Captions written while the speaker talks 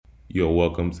You're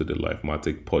welcome to the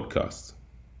Lifematic podcast.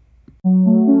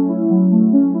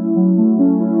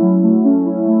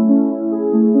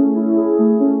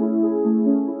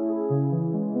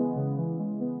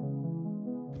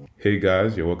 Hey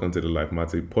guys, you're welcome to the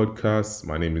Lifematic podcast.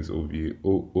 My name is Ovie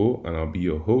OO and I'll be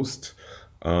your host.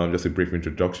 Just a brief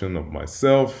introduction of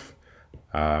myself.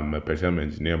 I'm a petroleum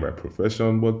engineer by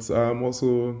profession, but I'm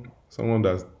also someone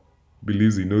that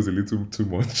believes he knows a little too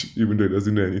much, even though he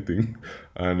doesn't know anything.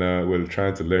 And we're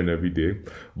trying to learn every day.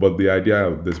 But the idea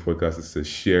of this podcast is to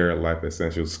share life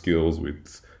essential skills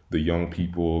with the young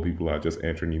people who are just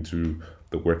entering into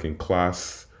the working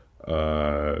class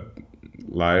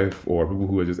life, or people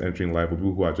who are just entering life, or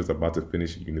people who are just about to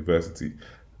finish university.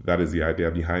 That is the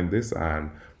idea behind this. And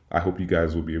I hope you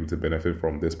guys will be able to benefit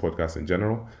from this podcast in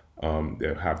general.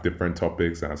 They have different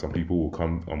topics, and some people will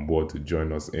come on board to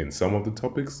join us in some of the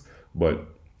topics. But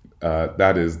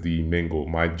that is the main goal.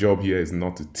 My job here is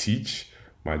not to teach.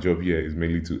 My job here is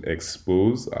mainly to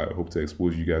expose. I hope to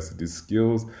expose you guys to these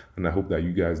skills, and I hope that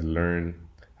you guys learn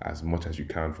as much as you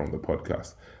can from the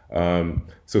podcast.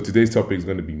 So today's topic is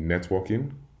going to be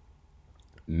networking.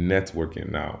 Networking.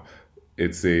 Now,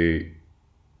 it's a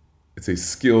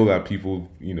skill that people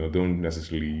don't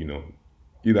necessarily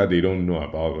either they don't know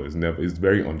about, or it's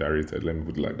very underrated. Let me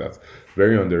put it like that.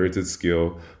 Very underrated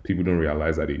skill. People don't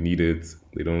realize that they need it.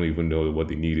 They don't even know what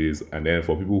the need is. And then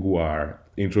for people who are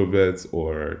introverts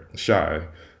or shy,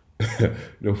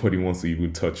 nobody wants to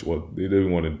even touch what they don't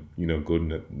want to go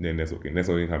near networking.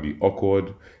 Networking can be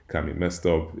awkward, can be messed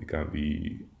up, it can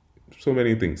be so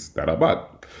many things that are bad.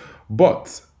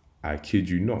 But I kid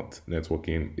you not,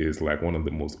 networking is like one of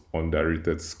the most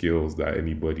underrated skills that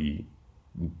anybody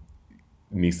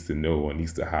needs to know or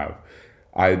needs to have.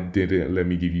 Let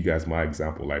me give you guys my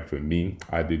example. Like for me,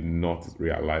 I did not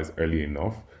realize early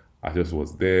enough. I just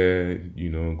was there,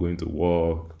 going to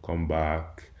work, come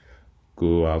back,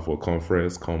 go out for a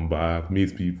conference, come back,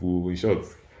 meet people. In short,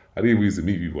 I didn't even used to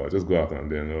meet people. I just go out and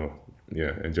then,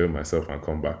 enjoy myself and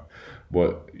come back.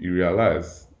 But you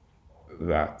realize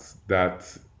that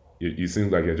it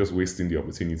seems like you're just wasting the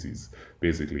opportunities.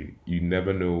 Basically, you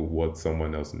never know what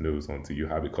someone else knows until you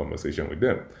have a conversation with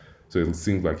them. So it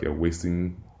seems like you're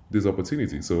wasting this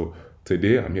opportunity. So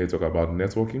today I'm here to talk about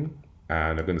networking,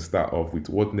 and I'm going to start off with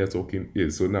what networking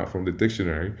is. So now, from the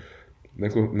dictionary,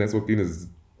 networking is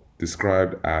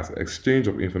described as exchange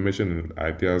of information and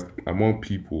ideas among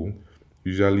people,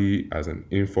 usually as an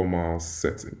informal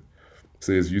setting.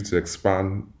 So it's used to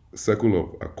expand circle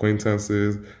of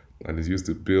acquaintances, and is used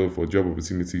to build for job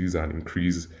opportunities and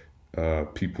increase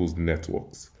people's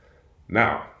networks.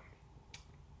 Now,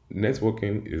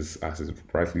 networking is, as it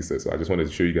rightly says, so I just wanted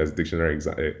to show you guys the dictionary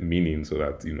meaning so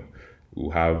that we'll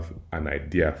have an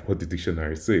idea of what the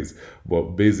dictionary says.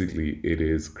 But basically, it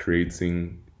is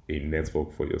creating a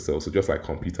network for yourself. So just like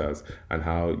computers and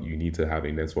how you need to have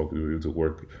a network to be able to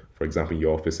work, for example, in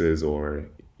your offices or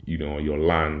your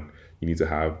LAN, you need to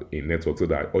have a network so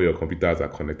that all your computers are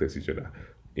connected to each other.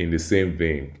 In the same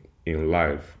vein, in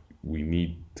life, we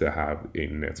need to have a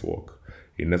network.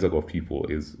 A network of people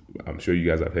is, I'm sure you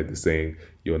guys have heard the saying,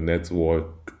 your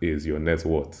network is your net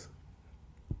worth.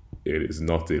 It is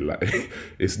not a lie.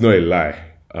 It's not a lie.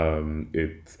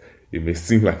 It may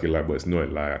seem like a lie, but it's not a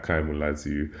lie. I can't even lie to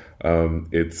you.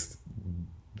 It's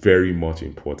very much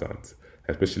important,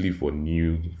 especially for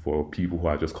people who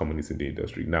are just coming into the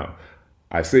industry. Now,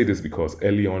 I say this because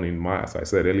as I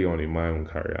said early on in my own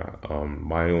career,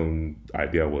 my own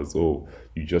idea was,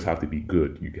 you just have to be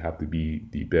good. You have to be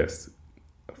the best.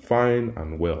 Fine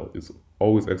and well. It's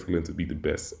always excellent to be the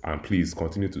best. And please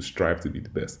continue to strive to be the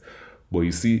best. But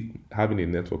you see, having a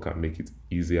network can make it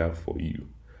easier for you.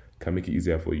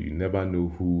 You never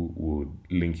know who would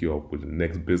link you up with the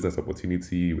next business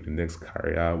opportunity, with the next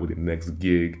career, with the next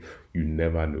gig. You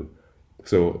never know.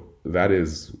 So that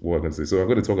is what I'm going to say. So I'm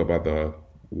going to talk about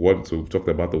we've talked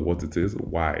about the what it is,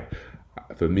 why.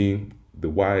 For me, the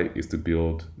why is to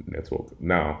build network.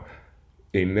 Now,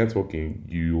 in networking,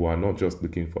 you are not just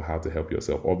looking for how to help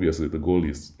yourself. Obviously, the goal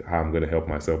is how I'm going to help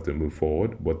myself to move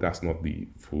forward, but that's not the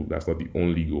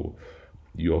only goal.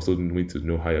 You also need to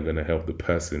know how you're going to help the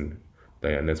person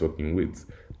that you're networking with.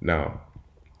 Now,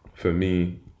 for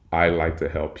me, I like to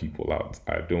help people out.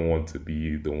 I don't want to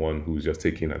be the one who's just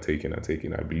taking and taking and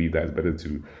taking. I believe that it's better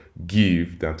to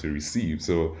give than to receive.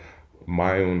 So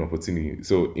my own opportunity.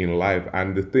 So in life,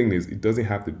 and the thing is, it doesn't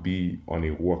have to be on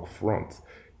a work front.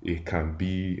 It can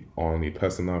be on a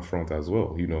personal front as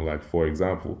well. Like for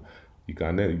example, you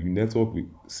network with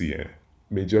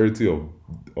majority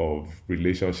of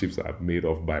relationships are made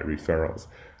of by referrals.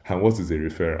 And what is a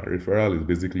referral? Referral is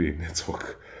basically a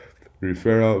network.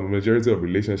 referral, majority of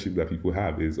relationship that people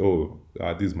have is, oh,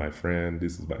 this is my friend,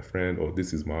 or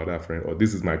this is my other friend, or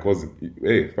this is my cousin.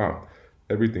 Hey, fam,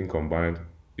 everything combined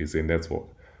is a network.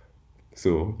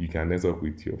 So you can network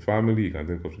with your family, you can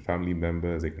network with family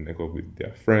members, you can network with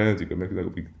their friends, you can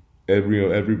network with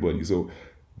everybody. So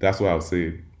that's why I'll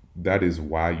say that is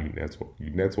why you network. You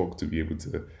network to be able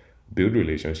to build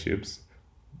relationships,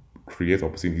 create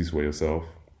opportunities for yourself,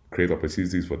 create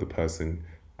opportunities for the person,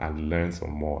 and learn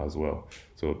some more as well.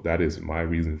 So that is my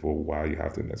reason for why you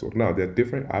have to network. Now, there are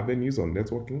different avenues on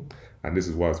networking, and this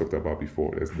is what I talked about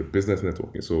before. There's the business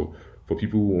networking. So for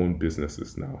people who own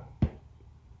businesses now,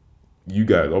 you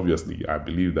guys, obviously, I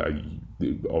believe that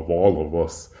of all of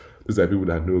us, these are people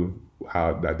that know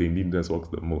how that they need networks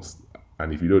the most.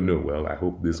 And if you don't know, well, I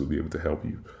hope this will be able to help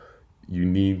you. You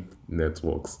need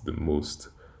networks the most.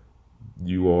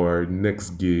 Your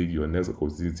next gig, your next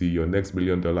opportunity, your next $1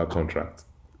 million contract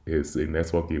is a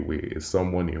network away, is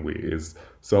someone away, is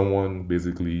someone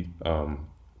basically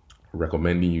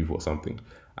recommending you for something.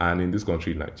 And in this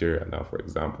country, Nigeria now, for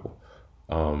example,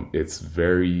 it's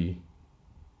very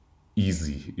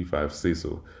easy, if I say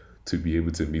so, to be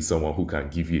able to meet someone who can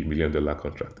give you $1 million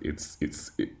contract.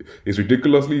 It's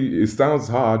ridiculously. It sounds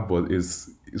hard, but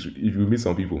it's if you meet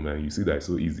some people, man, you see that it's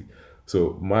so easy.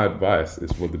 So my advice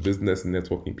is for the business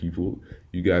networking people,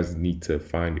 you guys need to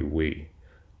find a way.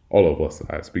 All of us,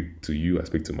 I speak to you, I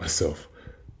speak to myself,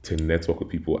 to network with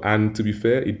people. And to be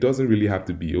fair, it doesn't really have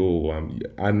to be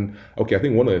and okay. I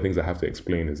think one of the things I have to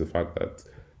explain is the fact that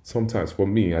sometimes for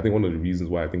me, I think one of the reasons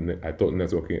why I thought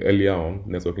networking earlier on,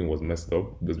 networking was messed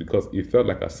up was because it felt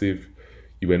like as if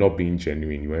you were not being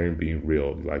genuine, you weren't being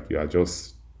real, like you are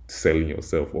just selling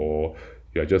yourself or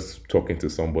you are just talking to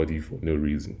somebody for no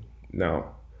reason.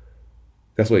 Now,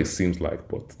 that's what it seems like,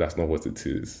 but that's not what it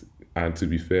is. And to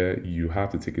be fair, you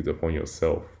have to take it upon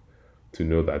yourself to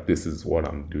know that this is what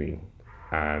I'm doing.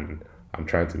 And I'm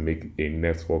trying to make a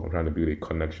network, I'm trying to build a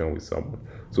connection with someone.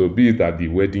 So be it at the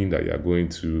wedding that you're going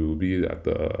to, be it at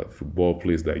the football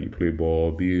place that you play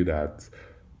ball, be it at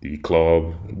the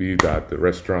club, be it at the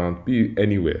restaurant, be it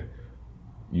anywhere.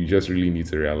 You just really need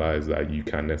to realize that you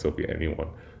can network with anyone.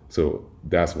 So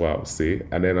that's what I would say.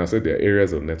 And then I said there are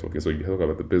areas of networking. So you talk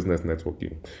about the business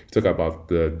networking, you talk about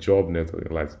the job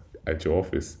networking, like at your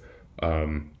office.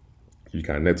 You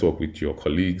can network with your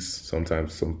colleagues.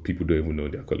 Sometimes some people don't even know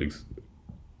their colleagues.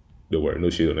 Don't worry, no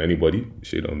shade on anybody,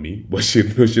 shade on me, but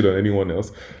no shade on anyone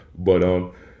else. But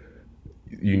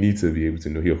you need to be able to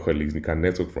know your colleagues. You can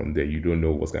network from there. You don't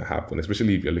know what's going to happen,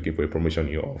 especially if you're looking for a promotion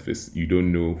in your office. You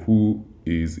don't know who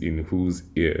is in whose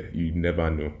ear. You never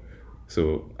know.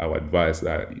 So I would advise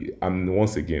that, and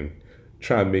once again,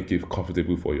 try and make it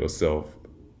comfortable for yourself.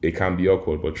 It can be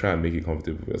awkward, but try and make it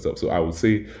comfortable for yourself. So I would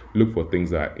say look for things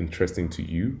that are interesting to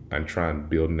you and try and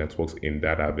build networks in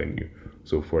that avenue.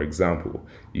 So for example,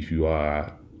 if you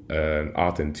are an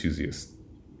art enthusiast,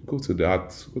 go to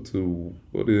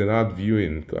an art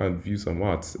viewing, go and view some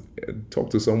art.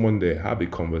 Talk to someone there, have a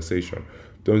conversation.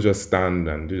 Don't just stand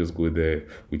and just go there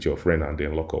with your friend and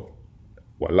then lock up.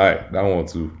 Walai, that one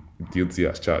too, guilty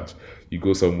as charged. You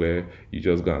go somewhere, you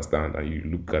just go and stand and you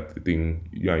look at the thing,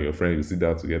 you and your friend, you sit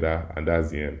down together, and that's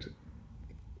the end.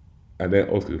 And then,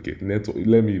 okay, network,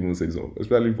 let me even say something,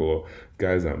 especially for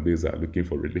guys and babes that are looking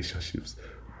for relationships.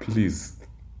 Please,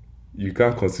 you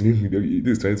can't continue,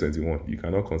 this is 2021, you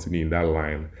cannot continue in that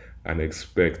line and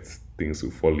expect things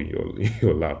to fall in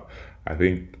your lap. I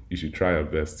think you should try your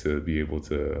best to be able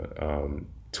to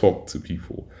talk to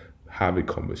people, have a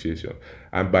conversation.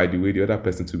 And by the way, the other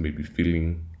person too may be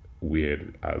feeling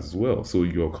weird as well. So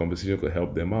your conversation could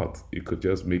help them out. It could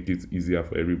just make it easier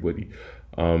for everybody.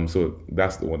 So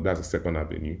that's the one. That's the second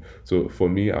avenue. So for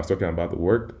me, I was talking about the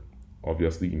work.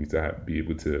 Obviously, you need to be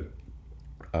able to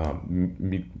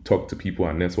talk to people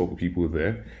and network with people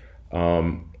there.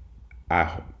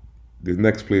 The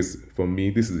next place for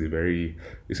me,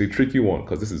 it's a tricky one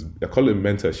because I call it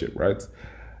mentorship, right?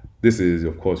 This is,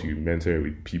 of course, you mentor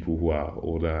with people who are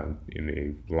older and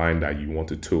in a line that you want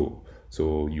to toe.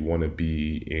 So you want to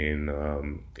be in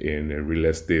a real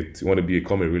estate, you want to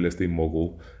become a real estate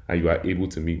mogul, and you are able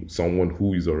to meet someone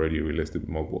who is already a real estate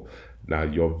mogul. Now,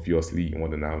 you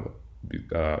want to now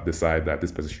decide that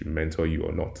this person should mentor you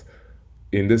or not.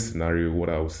 In this scenario, what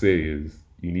I would say is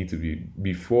you need to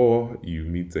before you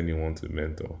meet anyone to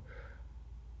mentor,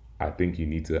 I think you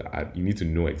need to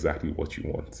know exactly what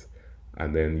you want.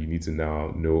 And then you need to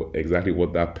now know exactly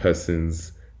what that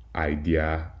person's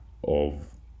idea of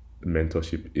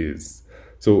mentorship is.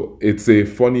 So it's a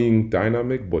funny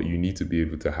dynamic, but you need to be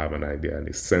able to have an idea and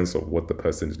a sense of what the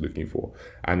person is looking for.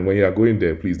 And when you are going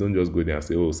there, please don't just go there and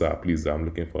say, "Oh, sir, please, I'm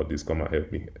looking for this. Come and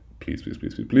help me. Please, please,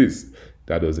 please, please, please."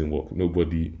 That doesn't work.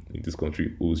 Nobody in this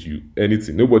country owes you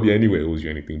anything. Nobody anywhere owes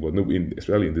you anything, but nobody,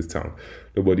 especially in this town,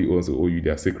 nobody also owe you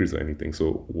their secrets or anything.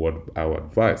 So what our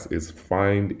advice is,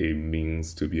 find a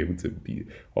means to be able to be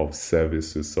of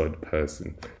service to such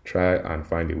person. Try and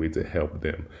find a way to help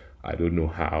them. I don't know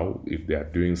how. If they are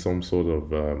doing some sort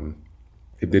of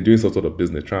if they're doing some sort of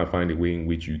business, try and find a way in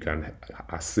which you can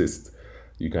assist.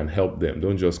 You can help them.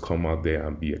 Don't just come out there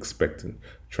and be expecting.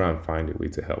 Try and find a way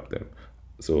to help them.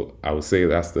 So I would say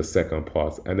that's the second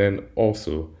part. And then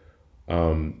also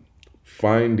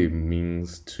find a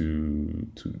means to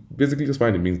basically just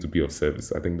find a means to be of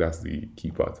service. I think that's the key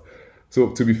part.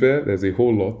 So to be fair, there's a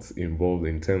whole lot involved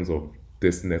in terms of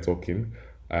this networking.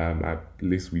 At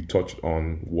least we touched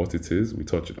on what it is. We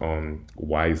touched on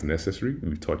why it's necessary.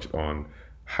 We touched on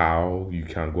how you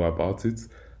can go about it.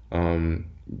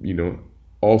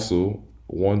 Also,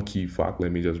 one key fact,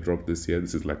 let me just drop this here.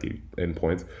 This is like a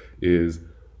endpoint, is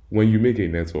when you make a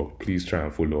network, please try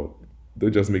and follow up.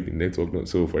 Don't just make the network.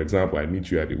 So for example, I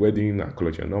meet you at the wedding, I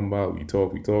collect your number, we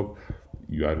talk.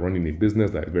 You are running a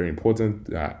business that is very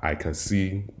important. I can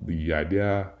see the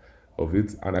idea of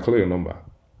it, and I collect your number.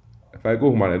 If I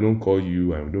go home and I don't call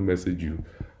you and don't message you,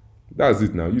 that's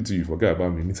it now. You too, you forget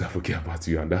about me, me too, I forget about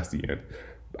you, and that's the end.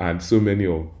 And so many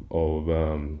of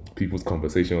people's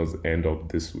conversations end up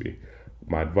this way.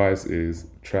 My advice is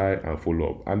try and follow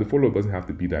up. And the follow up doesn't have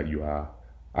to be that you are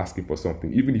asking for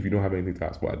something. Even if you don't have anything to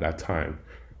ask for at that time,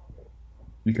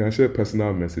 you can share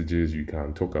personal messages. You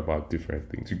can talk about different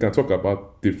things. You can talk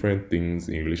about different things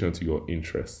in relation to your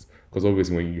interests. Because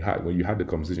obviously, when you had the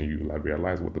conversation, you will have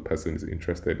realized what the person is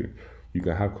interested in. You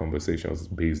can have conversations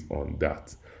based on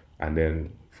that, and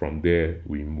then from there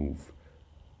we move.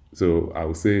 So I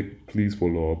would say, please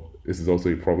follow up. This is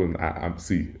also a problem. I'm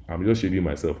just shading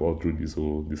myself all through this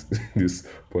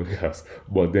podcast.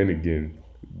 But then again,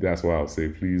 that's why I'll say,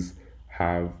 please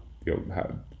try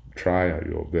at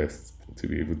your best to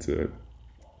be able to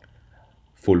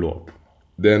follow up.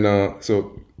 Then,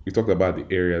 so we talked about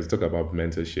the areas, we talked about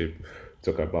mentorship, we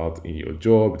talked about in your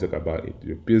job, we talked about in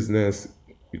your business,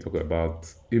 we talk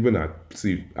about even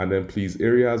and then please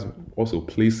areas, also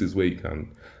places where you can,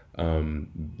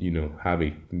 have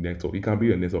a network. You can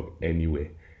be a network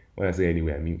anywhere. When I say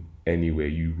anywhere, I mean anywhere.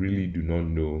 You really do not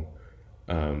know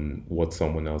what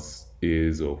someone else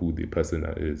is or who the person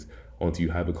that is until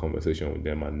you have a conversation with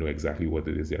them and know exactly what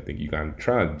it is. I think you can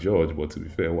try and judge, but to be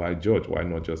fair, why judge? Why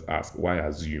not just ask? Why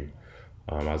assume?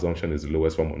 Assumption is the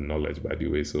lowest form of knowledge, by the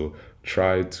way. So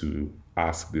try to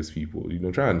ask these people.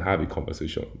 Try and have a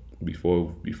conversation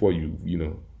before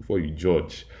you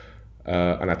judge.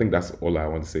 And I think that's all I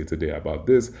want to say today about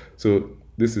this. So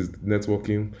this is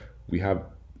networking. We have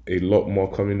a lot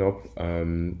more coming up.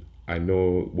 I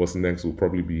know what's next will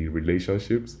probably be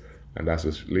relationships, and that's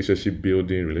just relationship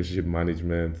building, relationship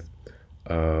management,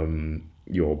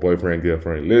 your boyfriend,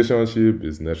 girlfriend relationship,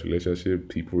 business relationship,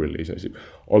 people relationship,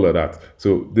 all of that.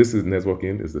 So this is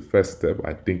networking. Is the first step.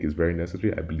 I think is very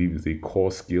necessary. I believe it's a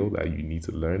core skill that you need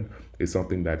to learn. It's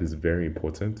something that is very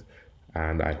important.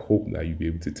 And I hope that you'll be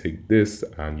able to take this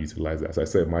and utilize it. As I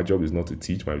said, my job is not to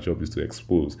teach, my job is to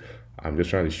expose. I'm just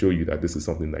trying to show you that this is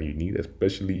something that you need,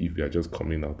 especially if you're just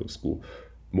coming out of school.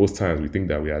 Most times we think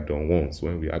that we are done once I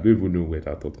don't even know where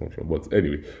that thought comes from. But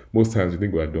anyway, most times we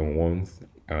think we are done once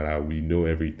and that we know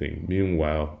everything.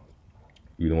 Meanwhile,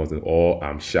 we don't want to, or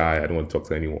I'm shy, I don't want to talk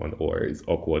to anyone, or it's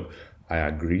awkward. I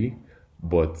agree,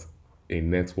 but a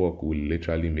network will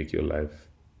literally make your life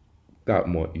that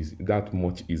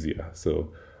much easier.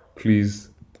 So please,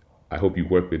 I hope you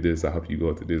work with this. I hope you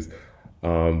go to this.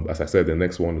 As I said, the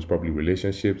next one is probably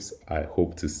relationships. I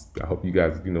hope you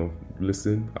guys,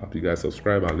 listen. I hope you guys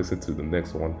subscribe and listen to the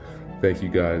next one. Thank you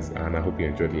guys, and I hope you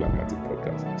enjoyed the Lagmatic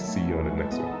podcast. See you on the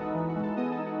next one.